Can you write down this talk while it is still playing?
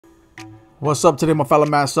What's up today, my fellow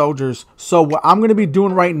mass soldiers? So what I'm going to be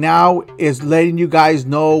doing right now is letting you guys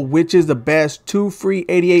know which is the best 2 free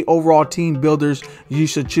 88 overall team builders you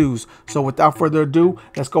should choose. So without further ado,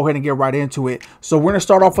 let's go ahead and get right into it. So we're going to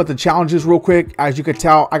start off with the challenges real quick. As you can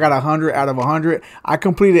tell, I got 100 out of 100. I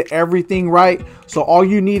completed everything right. So all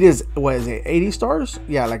you need is, what is it, 80 stars?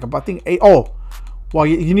 Yeah, like about, I think 8. Oh, well,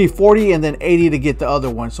 you need 40 and then 80 to get the other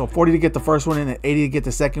one. So 40 to get the first one and then 80 to get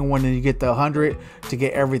the second one, and you get the 100 to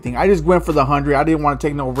get everything. I just went for the 100. I didn't want to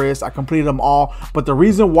take no risks. I completed them all. But the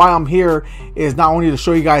reason why I'm here is not only to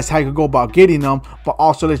show you guys how you can go about getting them, but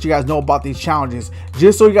also let you guys know about these challenges.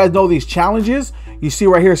 Just so you guys know these challenges, you see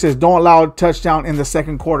right here it says don't allow a touchdown in the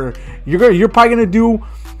second quarter. You're probably gonna do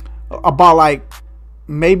about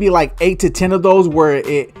maybe 8 to 10 of those where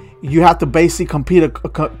you have to basically complete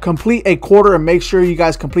a quarter and make sure you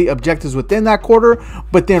guys complete objectives within that quarter.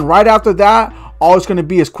 But then right after that, all it's going to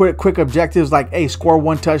be is quick objectives like, hey, score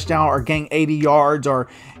 1 touchdown or gain 80 yards or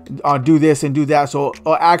do this and do that. So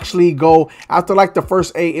it'll actually go after the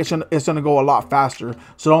first 8, it's gonna go a lot faster.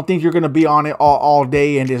 So don't think you're gonna be on it all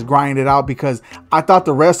day and just grind it out, because I thought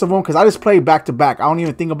the rest of them, because I just play back to back, I don't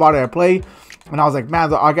even think about it. I play and I was like,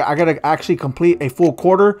 man, I gotta actually complete a full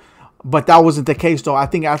quarter. But that wasn't the case though. I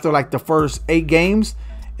think after the first 8 games,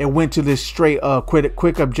 it went to this straight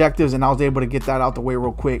quick objectives, and I was able to get that out the way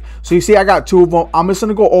real quick. So you see I got 2 of them. I'm just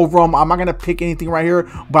gonna go over them. I'm not gonna pick anything right here,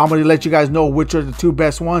 but I'm gonna let you guys know which are the 2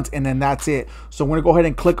 best ones, and then that's it. So I'm gonna go ahead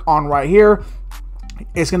and click on right here.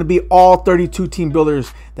 It's gonna be all 32 team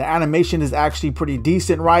builders. The animation is actually pretty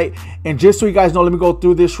decent, right? And just so you guys know, let me go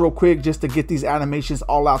through this real quick just to get these animations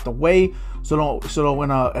all out the way, so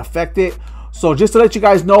don't affect it. So just to let you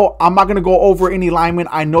guys know, I'm not going to go over any linemen.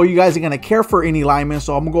 I know you guys are going to care for any linemen,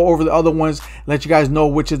 so I'm going to go over the other ones, let you guys know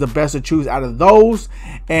which is the best to choose out of those.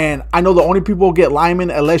 And I know the only people will get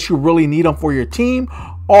linemen unless you really need them for your team,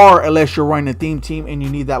 or unless you're running a theme team and you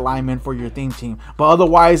need that lineman for your theme team. But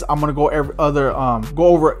otherwise, I'm going to go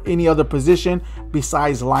over any other position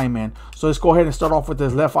besides linemen. So let's go ahead and start off with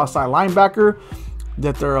this left outside linebacker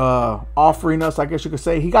that they're offering us, I guess you could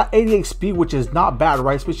say. He got 88 speed, which is not bad,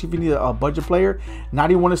 right? Especially if you need a budget player.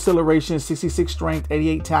 91 acceleration, 66 strength,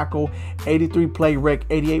 88 tackle, 83 play rec,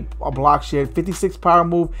 88 block shed, 56 power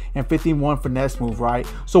move, and 51 finesse move, right?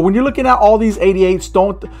 So when you're looking at all these 88s,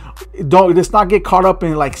 don't just not get caught up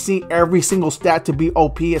in see every single stat to be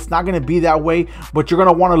OP. It's not going to be that way, but you're going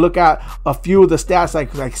to want to look at a few of the stats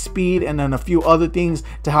like speed, and then a few other things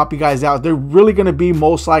to help you guys out. They're really going to be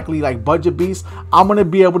most likely budget beasts. I'm going to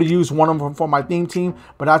be able to use one of them for my theme team,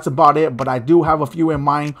 but that's about it. But I do have a few in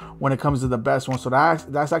mind when it comes to the best one. So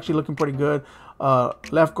that's actually looking pretty good.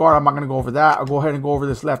 Left guard, I'm not going to go over that. I'll go ahead and go over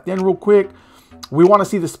this left end real quick. We want to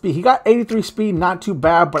see the speed. He got 83 speed, not too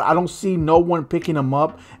bad, but I don't see no one picking him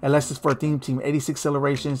up unless it's for a theme team. 86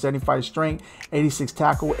 acceleration, 75 strength, 86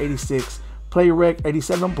 tackle, 86 play rec,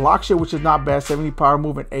 87 block shit, which is not bad, 70 power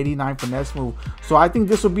move, and 89 finesse move. So I think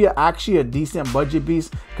this would be actually a decent budget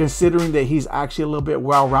beast, considering that he's actually a little bit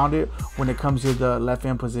well-rounded when it comes to the left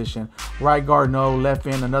end position. Right guard, no. Left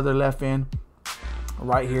end, another left end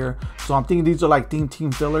right here. So I'm thinking these are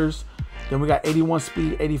team fillers. Then we got 81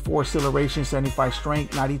 speed, 84 acceleration, 75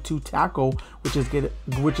 strength, 92 tackle, which is good,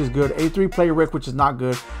 83 play rec, which is not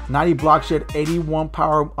good, 90 block shed, 81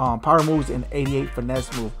 power moves, and 88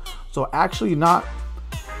 finesse move. So actually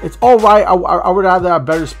it's all right. I would rather have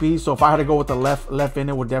better speed. So if I had to go with the left end,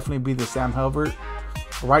 it would definitely be the Sam Hubbard.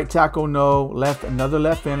 Right tackle, no. Another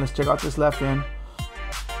left end. Let's check out this left end.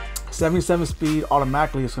 77 speed,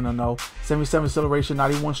 automatically it's gonna know. 77 acceleration,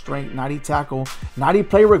 91 strength, 90 tackle, 90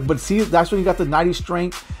 play rec. But see, that's when you got the 90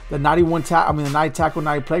 strength, the 91 the 90 tackle,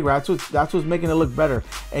 90 play rec. That's what's making it look better.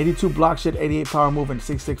 82 block shit, 88 power move, and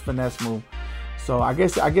 66 finesse move. So I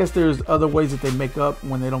guess there's other ways that they make up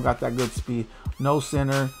when they don't got that good speed. No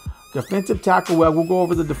center. Defensive tackle, well, we'll go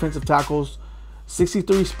over the defensive tackles.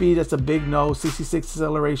 63 speed, that's a big no. 66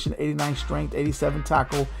 acceleration, 89 strength, 87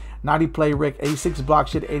 tackle, 90 play rec, 86 block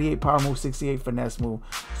shit, 88 power move, 68 finesse move.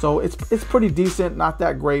 So it's pretty decent, not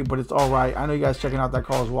that great, but it's all right. I know you guys checking out that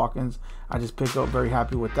Carlos Watkins. I just picked up, very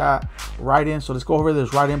happy with that. Right in, so let's go over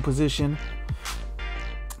this right in position.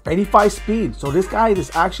 85 speed. So this guy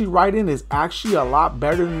that's actually right in is actually a lot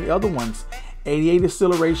better than the other ones. 88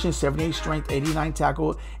 acceleration, 78 strength, 89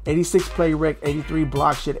 tackle, 86 play rec, 83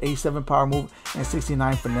 block shit, 87 power move, and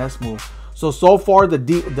 69 finesse move. So far the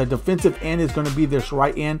defensive end is going to be this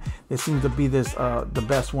right end. That seems to be this the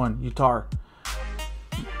best one. Utah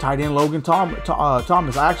tight end Logan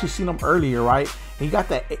Thomas. I actually seen him earlier, right? He got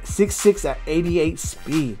that 6'6" at 88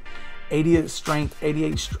 speed, 88 strength,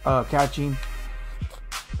 88 catching,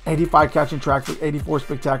 85 catching track, 84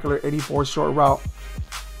 spectacular, 84 short route,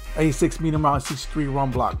 86 medium route, 63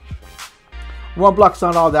 run block. Run block's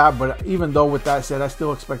not all that, but even though with that said, I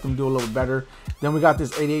still expect him to do a little bit better. Then we got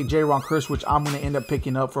this 88 J-Ron Curse, which I'm going to end up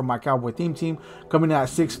picking up for my Cowboy theme team, coming in at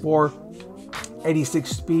 6'4", 86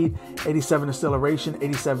 speed, 87 acceleration,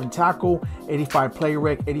 87 tackle, 85 play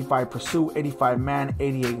rec, 85 pursuit, 85 man,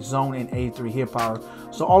 88 zone, and 83 hit power.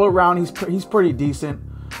 So all around, he's pretty decent,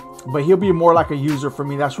 but he'll be more like a user for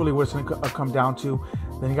me. That's really what it's going to come down to.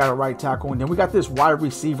 Then you got a right tackle, and then we got this wide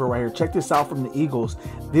receiver right here. Check this out from the Eagles.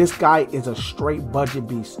 This guy is a straight budget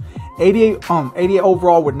beast. 88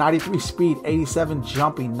 overall with 93 speed, 87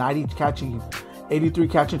 jumping, 90 catching, 83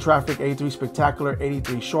 catching traffic, 83 spectacular,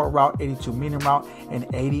 83 short route, 82 medium route, and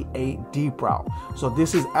 88 deep route. So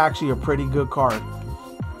this is actually a pretty good card.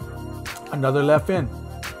 Another left end.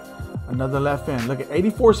 Another left end. Look at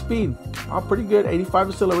 84 speed. Oh, pretty good. 85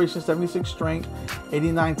 acceleration, 76 strength,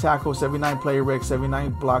 89 tackle, 79 play rec,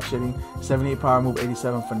 79 block shedding, 78 power move,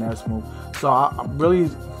 87 finesse move. So I really,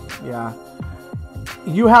 yeah.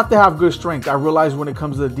 You have to have good strength. I realize when it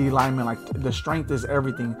comes to the D lineman, like the strength is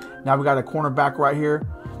everything. Now we got a cornerback right here.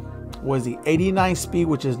 Was the 89 speed,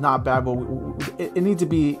 which is not bad, but it needs to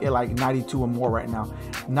be at like 92 or more right now.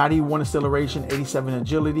 91 acceleration, 87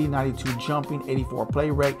 agility, 92 jumping, 84 play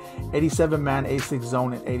rec, 87 man, 86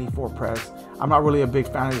 zone, and 84 press. I'm not really a big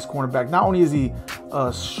fan of this cornerback. Not only is he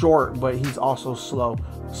short, but he's also slow.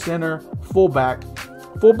 Center, fullback.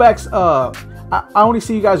 Fullbacks, I only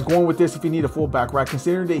see you guys going with this if you need a fullback, right?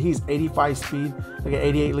 Considering that he's 85 speed, like an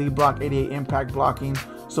 88 lead block, 88 impact blocking.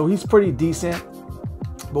 So he's pretty decent.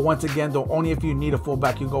 But once again, though, only if you need a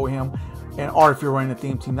fullback, you go with him, or if you're running a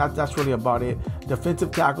theme team. That's really about it.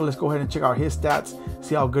 Defensive tackle, let's go ahead and check out his stats,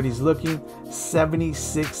 see how good he's looking.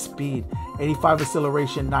 76 speed, 85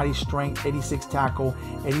 acceleration, 90 strength, 86 tackle,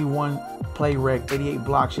 81 play rec, 88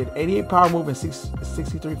 block shed, 88 power move, and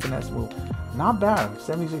 63 finesse move. Not bad,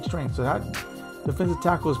 76 strength. So that defensive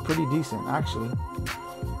tackle is pretty decent, actually.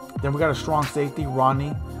 Then we got a strong safety,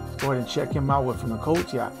 Ronnie. Let's go ahead and check him out from the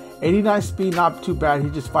Colts. Yeah. 89 speed, not too bad.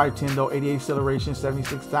 He's just 5'10" though. 88 acceleration,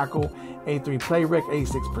 76 tackle, 83 play rec,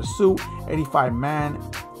 86 pursuit, 85 man,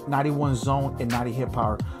 91 zone, and 90 hit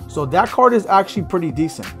power. So that card is actually pretty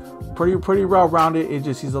decent. Pretty well rounded. It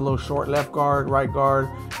just, he's a little short. Left guard, right guard,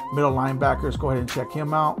 middle linebacker. Let's go ahead and check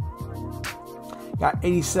him out. Got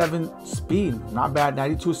 87 speed, not bad.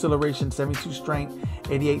 92 acceleration, 72 strength,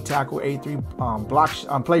 88 tackle, 83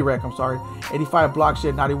 play rec, I'm sorry, 85 block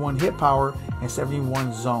shed, 91 hit power, and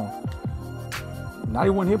 71 zone.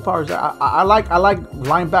 91 hit powers. I like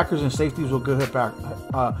linebackers and safeties with good hit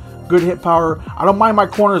power. I don't mind my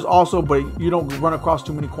corners also, but you don't run across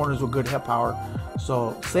too many corners with good hit power.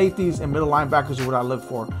 So safeties and middle linebackers are what I look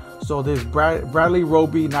for. So there's Bradley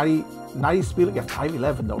Roby, 90 speed, look at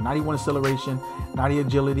 5'11" though, 91 acceleration, 90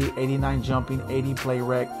 agility, 89 jumping, 80 play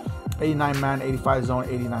rec, 89 man, 85 zone,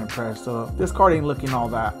 89 press. So this card ain't looking all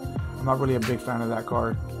that. I'm not really a big fan of that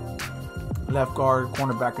card. Left guard,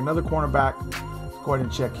 cornerback, another cornerback. Let's go ahead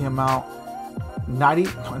and check him out. 90,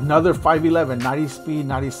 another 5'11", 90 speed,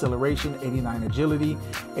 90 acceleration, 89 agility,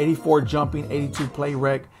 84 jumping, 82 play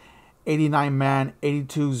rec, 89 man,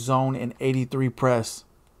 82 zone, and 83 press.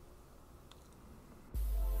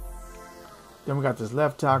 Then we got this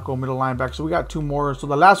left tackle, middle linebacker. So we got two more. So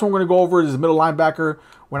the last one we're going to go over is middle linebacker.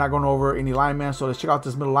 We're not going over any lineman. So let's check out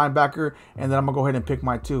this middle linebacker. And then I'm going to go ahead and pick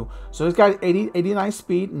my two. So this guy, 89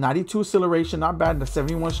 speed, 92 acceleration. Not bad.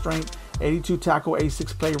 71 strength, 82 tackle,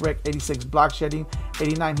 86 play rec, 86 block shedding,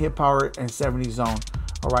 89 hit power, and 70 zone.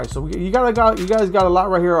 All right. So you guys got a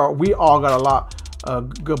lot right here. Or we all got a lot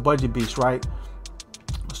good budget beasts, right?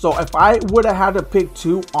 So if I would have had to pick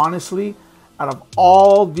two, honestly, out of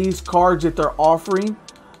all these cards that they're offering,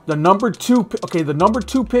 the number two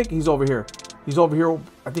pick, he's over here. He's over here,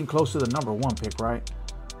 I think close to the number one pick, right?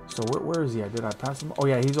 So where is he at? Did I pass him? Oh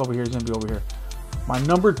yeah, he's over here. He's gonna be over here. My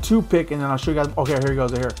number two pick, and then I'll show you guys. Okay, here he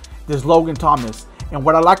goes. Here. This Logan Thomas. And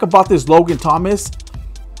what I like about this Logan Thomas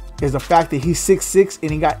is the fact that he's 6'6"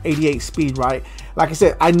 and he got 88 speed, right? Like I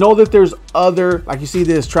said, I know that there's other, like you see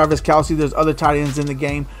this Travis Kelce, there's other tight ends in the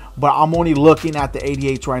game, but I'm only looking at the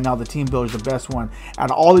 88s right now. The team builder is the best one.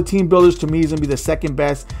 Out of all the team builders, to me, is going to be the second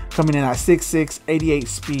best, coming in at 6'6", 88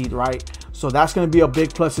 speed, right? So that's going to be a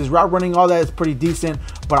big plus. His route running, all that is pretty decent,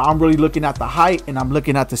 but I'm really looking at the height and I'm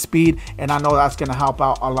looking at the speed, and I know that's going to help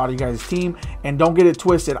out a lot of you guys' team. And don't get it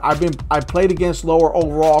twisted. I played against lower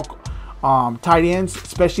overall tight ends,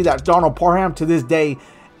 especially that Donald Parham. To this day,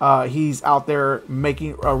 he's out there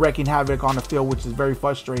wrecking havoc on the field, which is very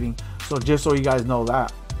frustrating. So just so you guys know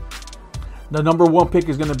that. The number one pick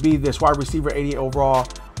is going to be this wide receiver, 88 overall.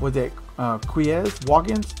 Was it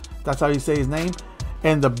Watkins? That's how you say his name.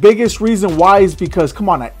 And the biggest reason why is because, come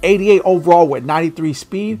on, an 88 overall with 93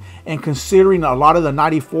 speed, and considering a lot of the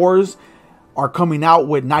 94s are coming out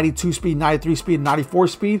with 92 speed, 93 speed, 94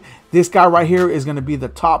 speed, this guy right here is going to be the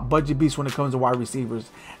top budget beast when it comes to wide receivers.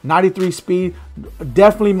 93 speed,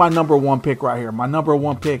 definitely my number one pick right here. My number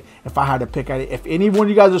one pick if I had to pick at it. If any one of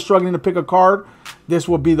you guys are struggling to pick a card, this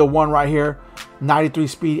would be the one right here. 93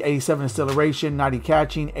 speed, 87 acceleration, 90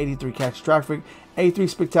 catching, 83 catch traffic, 83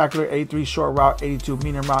 spectacular, 83 short route, 82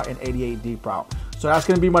 medium route, and 88 deep route. So that's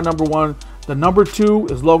going to be my number one. The number two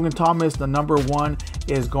is Logan Thomas. The number one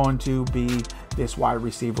is going to be this wide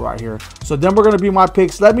receiver right here. So then we're going to be my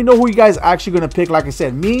picks. Let me know who you guys are actually going to pick. Like I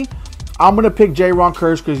said, me, I'm going to pick J-Ron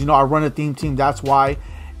Curse because, you know, I run a theme team. That's why.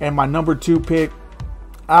 And my number two pick,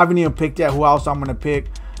 I haven't even picked yet who else I'm going to pick.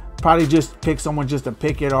 Probably just pick someone just to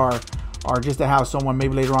pick it, or just to have someone.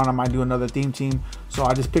 Maybe later on I might do another theme team. So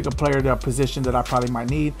I just pick a player, that position that I probably might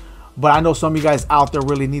need. But I know some of you guys out there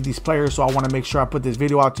really need these players, so I want to make sure I put this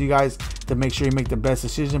video out to you guys to make sure you make the best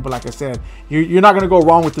decision. But like I said, you're not going to go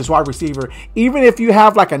wrong with this wide receiver. Even if you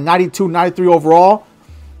have like a 92, 93 overall,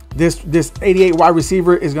 this 88 wide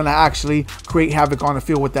receiver is going to actually create havoc on the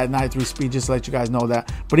field with that 93 speed, just to let you guys know that.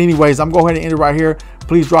 But anyways, I'm going to go ahead and end it right here.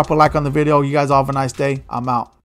 Please drop a like on the video. You guys all have a nice day. I'm out.